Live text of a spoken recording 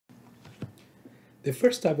The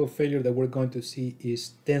first type of failure that we're going to see is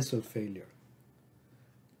tensile failure.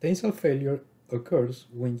 Tensile failure occurs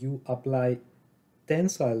when you apply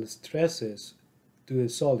tensile stresses to a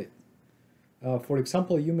solid. For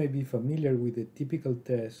example, you may be familiar with the typical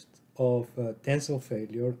test of tensile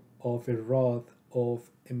failure of a rod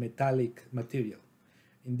of a metallic material.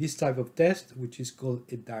 In this type of test, which is called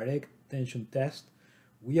a direct tension test,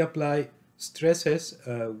 we apply stresses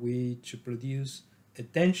which produce a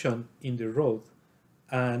tension in the rod,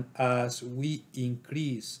 and as we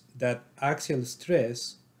increase that axial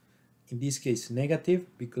stress, in this case negative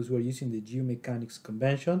because we're using the geomechanics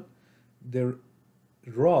convention, the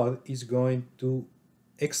rod is going to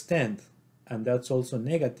extend, and that's also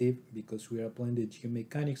negative because we are applying the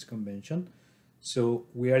geomechanics convention. So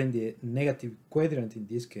we are in the negative quadrant in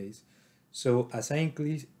this case. So as I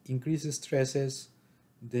increase the stresses,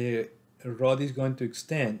 the rod is going to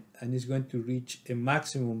extend and is going to reach a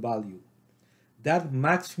maximum value. That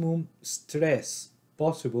maximum stress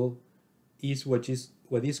possible is what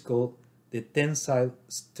is called the tensile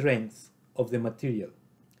strength of the material.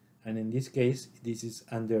 And in this case, this is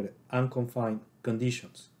under unconfined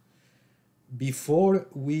conditions. Before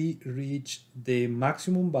we reach the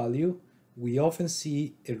maximum value, we often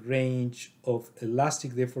see a range of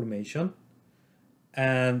elastic deformation.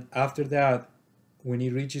 And after that, when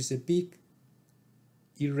it reaches a peak,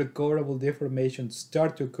 irrecoverable deformations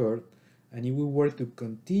start to occur. And if we were to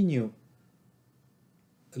continue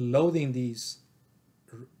loading this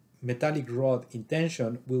metallic rod in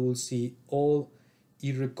tension, we will see all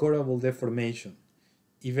irrecoverable deformation.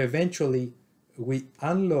 If eventually we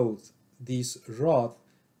unload this rod,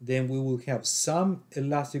 then we will have some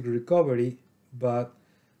elastic recovery, but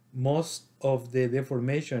most of the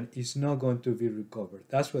deformation is not going to be recovered.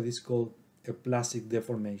 That's what is called a plastic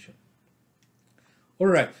deformation. All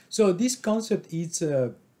right, so this concept is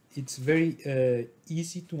it's very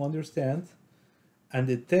easy to understand, and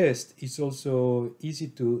the test is also easy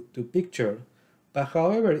to picture, but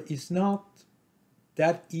however, it's not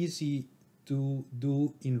that easy to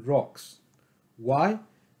do in rocks. Why?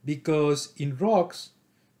 Because in rocks,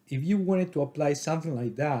 if you wanted to apply something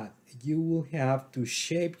like that, you will have to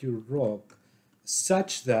shape your rock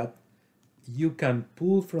such that you can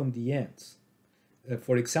pull from the ends.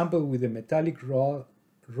 For example, with a metallic rod,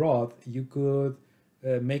 you could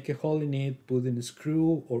make a hole in it, put in a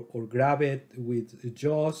screw, or grab it with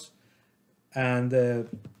jaws, and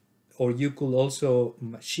or you could also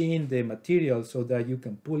machine the material so that you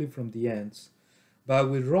can pull it from the ends. But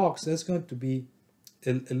with rocks, that's going to be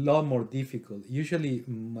a lot more difficult. Usually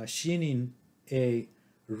machining a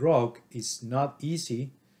rock is not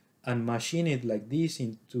easy, and machining it like this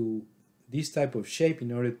into this type of shape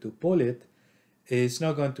in order to pull it is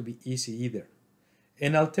not going to be easy either.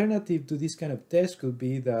 An alternative to this kind of test could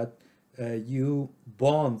be that you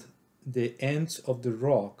bond the ends of the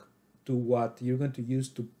rock to what you're going to use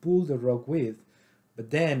to pull the rock with, but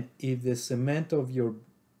then if the cement of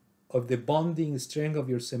the bonding strength of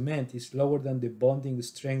your cement is lower than the bonding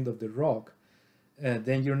strength of the rock,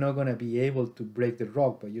 then you're not going to be able to break the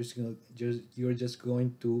rock, but you're just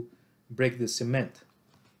going to break the cement.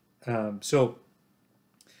 So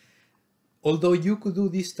although you could do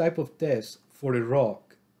this type of test for a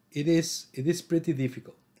rock, it is pretty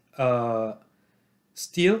difficult.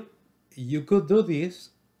 Still, you could do this,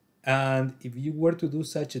 and if you were to do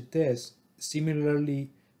such a test,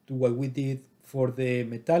 similarly to what we did for the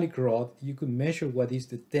metallic rod, you could measure what is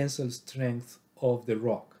the tensile strength of the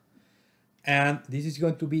rock. And this is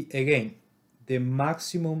going to be, again, the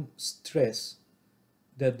maximum stress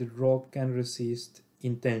that the rock can resist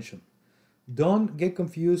in tension. Don't get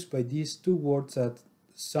confused by these two words that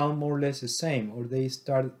sound more or less the same, or they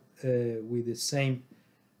start with the same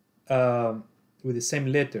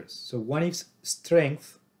letters. So one is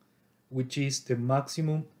strength, which is the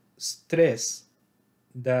maximum stress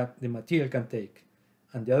that the material can take,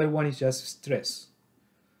 and the other one is just stress.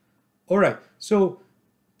 All right, so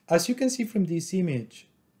as you can see from this image,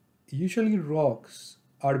 usually rocks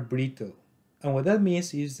are brittle, and what that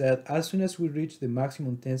means is that as soon as we reach the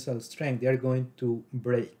maximum tensile strength, they are going to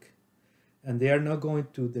break, and they are not going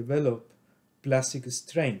to develop plastic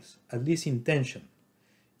strength, at least in tension.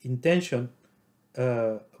 In tension,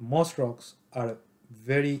 most rocks are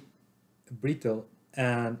very brittle,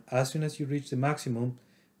 and as soon as you reach the maximum,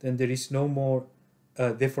 then there is no more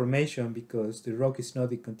deformation because the rock is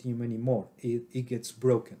not a continuum anymore. It gets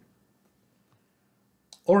broken.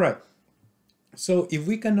 All right, so if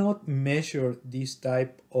we cannot measure this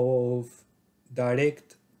type of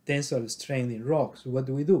direct tensile strength in rocks, what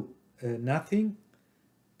do? Nothing?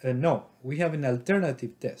 No, we have an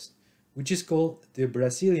alternative test, which is called the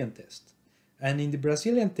Brazilian test. And in the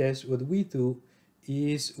Brazilian test, what we do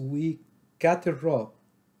is we cut a rock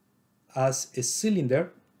as a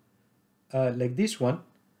cylinder, like this one.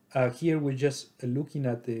 Here we're just looking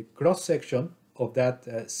at the cross section of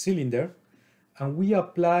that cylinder, and we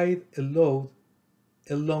applied a load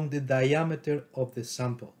along the diameter of the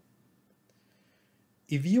sample.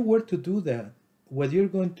 If you were to do that, what you're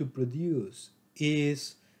going to produce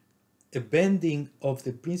is a bending of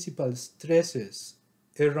the principal stresses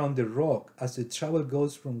around the rock as the travel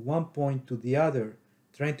goes from one point to the other,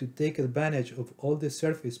 trying to take advantage of all the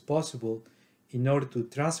surface possible in order to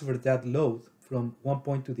transfer that load from one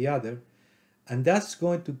point to the other. And that's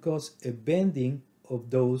going to cause a bending of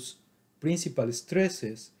those principal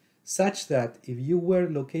stresses such that if you were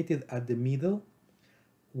located at the middle,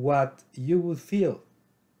 what you would feel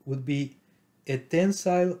would be a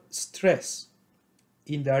tensile stress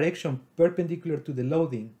in direction perpendicular to the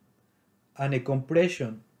loading and a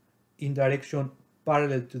compression in direction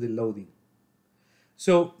parallel to the loading.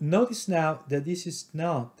 So notice now that this is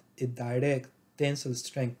not a direct tensile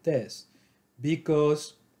strength test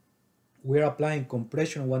because we're applying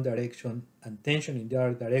compression in one direction and tension in the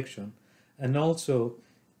other direction, and also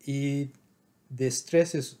the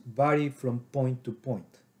stresses vary from point to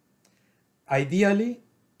point. Ideally,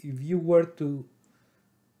 if you were to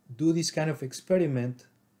do this kind of experiment,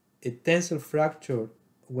 a tensile fracture,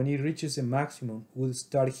 when it reaches a maximum, will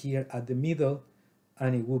start here at the middle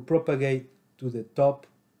and it will propagate to the top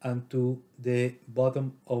and to the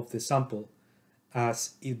bottom of the sample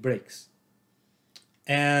as it breaks.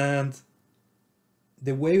 And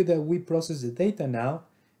the way that we process the data now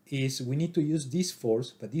is we need to use this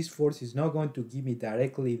force, but this force is not going to give me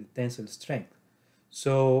directly the tensile strength.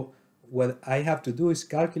 So what I have to do is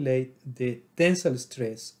calculate the tensile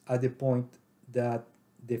stress at the point that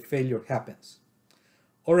the failure happens.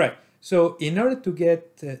 All right, so in order to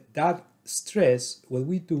get that stress, what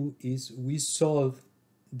we do is we solve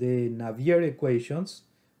the Navier equations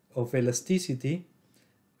of elasticity,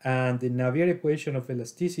 and the Navier equation of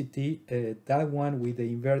elasticity, that one with the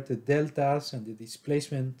inverted deltas and the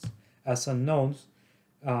displacement as unknowns,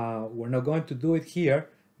 we're not going to do it here,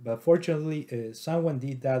 but fortunately someone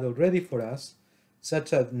did that already for us,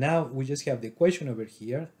 such that now we just have the equation over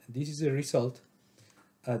here. This is the result.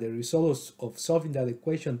 The results of solving that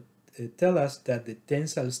equation tell us that the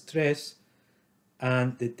tensile stress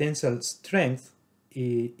and the tensile strength,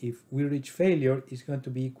 if we reach failure, is going to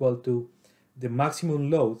be equal to the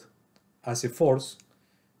maximum load as a force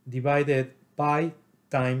divided by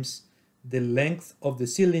times the length of the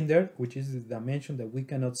cylinder, which is the dimension that we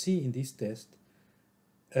cannot see in this test,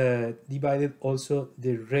 divided also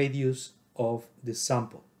the radius of the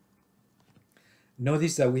sample.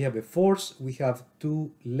 Notice that we have a force, we have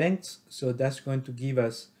two lengths, so that's going to give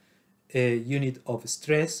us a unit of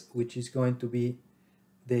stress, which is going to be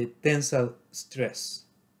the tensile stress.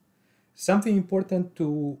 Something important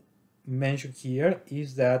to mention here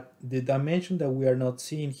is that the dimension that we are not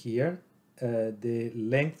seeing here, the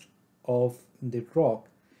length of the rock,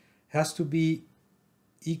 has to be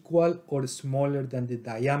equal or smaller than the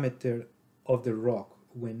diameter of the rock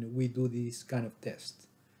when we do this kind of test.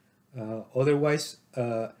 Otherwise,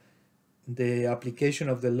 the application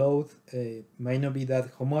of the load might not be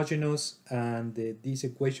that homogeneous, and this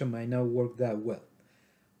equation might not work that well.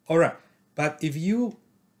 All right, but if you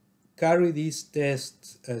carry these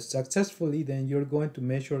tests successfully, then you're going to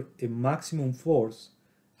measure a maximum force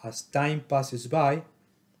as time passes by,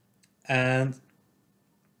 and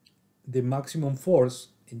the maximum force,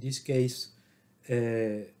 in this case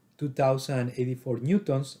 2084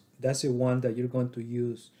 newtons, that's the one that you're going to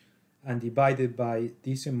use and divide it by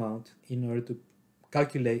this amount in order to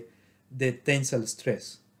calculate the tensile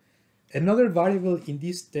stress. Another variable in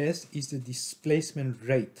this test is the displacement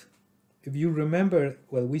rate. If you remember,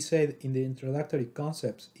 what we said in the introductory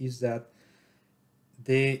concepts is that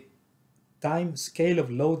the time scale of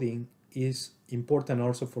loading is important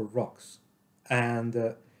also for rocks. And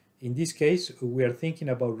in this case, we are thinking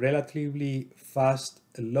about relatively fast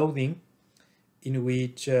loading, in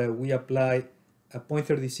which we apply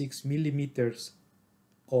 0.36 millimeters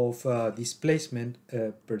of displacement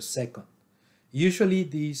per second. Usually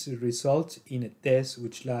this results in a test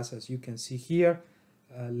which lasts, as you can see here,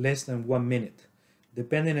 less than 1 minute.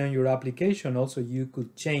 Depending on your application, also you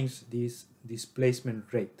could change this displacement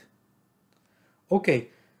rate. Okay,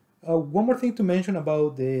 one more thing to mention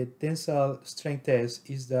about the tensile strength test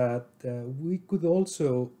is that we could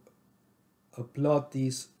also plot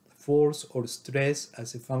this force or stress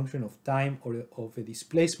as a function of time or of a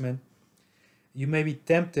displacement. You may be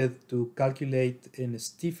tempted to calculate a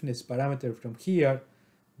stiffness parameter from here,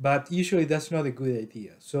 but usually that's not a good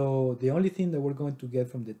idea. So the only thing that we're going to get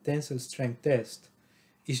from the tensile strength test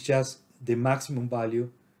is just the maximum value,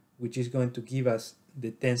 which is going to give us the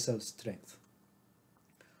tensile strength.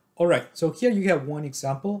 All right, so here you have one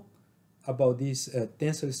example about this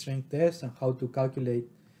tensile strength test and how to calculate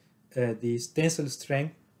this tensile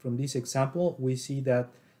strength. From this example, we see that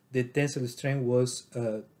the tensile strength was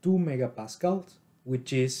 2 megapascals,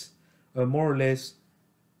 which is more or less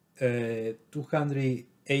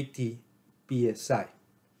 280 psi.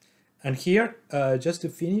 And here, just to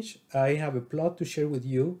finish, I have a plot to share with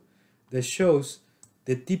you that shows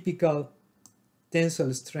the typical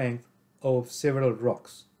tensile strength of several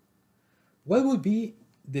rocks. What would be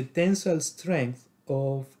the tensile strength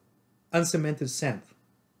of uncemented sand?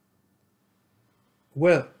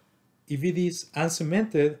 Well, if it is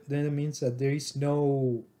uncemented, then it means that there is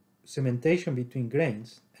no cementation between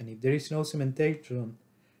grains. And if there is no cementation,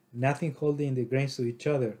 nothing holding the grains to each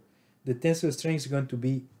other, the tensile strength is going to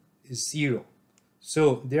be 0.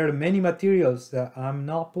 So there are many materials that I'm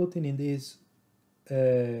not putting in this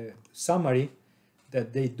summary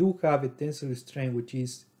that they do have a tensile strength which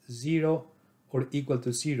is 0 or equal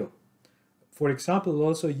to 0. For example,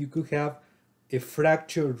 also you could have a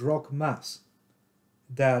fractured rock mass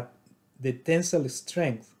that the tensile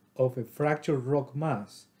strength of a fractured rock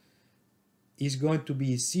mass is going to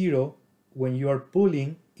be 0 when you are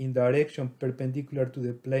pulling in direction perpendicular to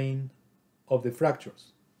the plane of the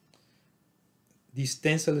fractures. This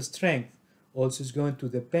tensile strength also is going to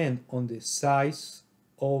depend on the size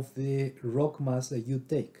of the rock mass that you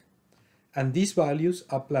take. And these values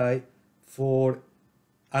apply for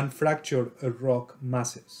unfractured rock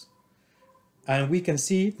masses. And we can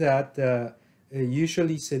see that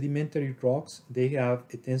usually sedimentary rocks, they have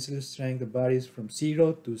a tensile strength that varies from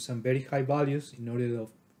 0 to some very high values in order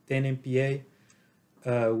of 10 MPa,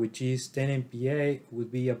 which is 10 MPa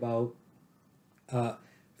would be about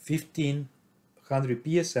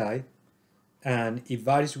 1500 psi, and it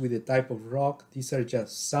varies with the type of rock. These are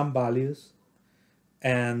just some values,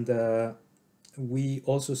 and we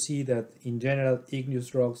also see that in general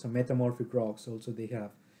igneous rocks and metamorphic rocks also they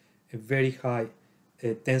have a very high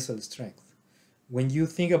tensile strength. When you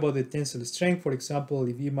think about the tensile strength, for example,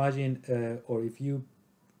 if you imagine or if you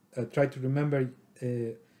try to remember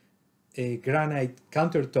a granite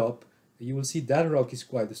countertop, you will see that rock is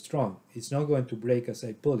quite strong. It's not going to break as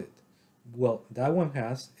I pull it. Well, that one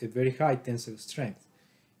has a very high tensile strength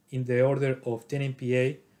in the order of 10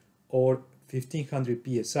 MPa or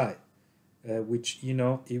 1500 psi, which, you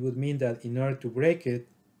know, it would mean that in order to break it,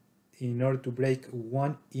 in order to break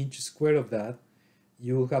 1 inch square of that,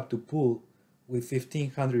 you will have to pull with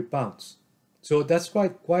 1500 pounds. So that's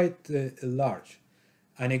quite large.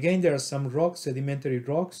 And again, there are some rocks, sedimentary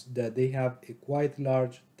rocks, that they have a quite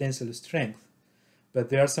large tensile strength, but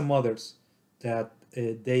there are some others that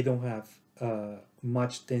they don't have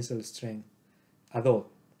much tensile strength at all.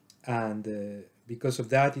 And because of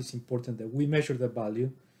that, it's important that we measure the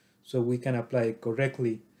value so we can apply it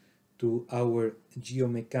correctly to our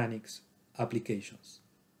geomechanics applications.